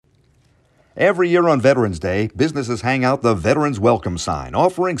Every year on Veterans Day, businesses hang out the Veterans Welcome sign,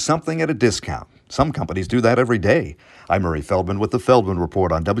 offering something at a discount. Some companies do that every day. I'm Murray Feldman with the Feldman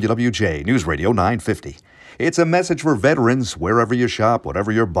Report on WWJ News Radio 950. It's a message for veterans wherever you shop, whatever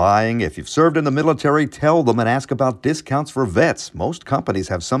you're buying. If you've served in the military, tell them and ask about discounts for vets. Most companies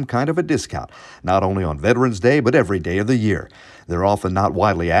have some kind of a discount, not only on Veterans Day, but every day of the year. They're often not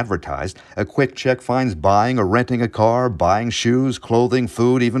widely advertised. A quick check finds buying or renting a car, buying shoes, clothing,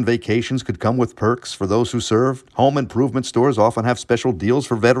 food, even vacations could come with perks for those who serve. Home improvement stores often have special deals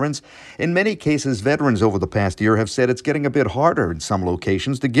for veterans. In many cases, veterans over the past year have said it's getting a bit harder in some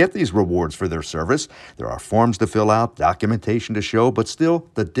locations to get these rewards for their service. There are forms to fill out, documentation to show, but still,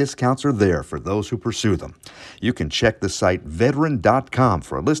 the discounts are there for those who pursue them. You can check the site veteran.com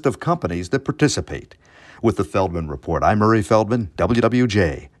for a list of companies that participate. With the Feldman Report, I'm Murray Feldman,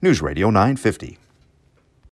 WWJ News Radio 950.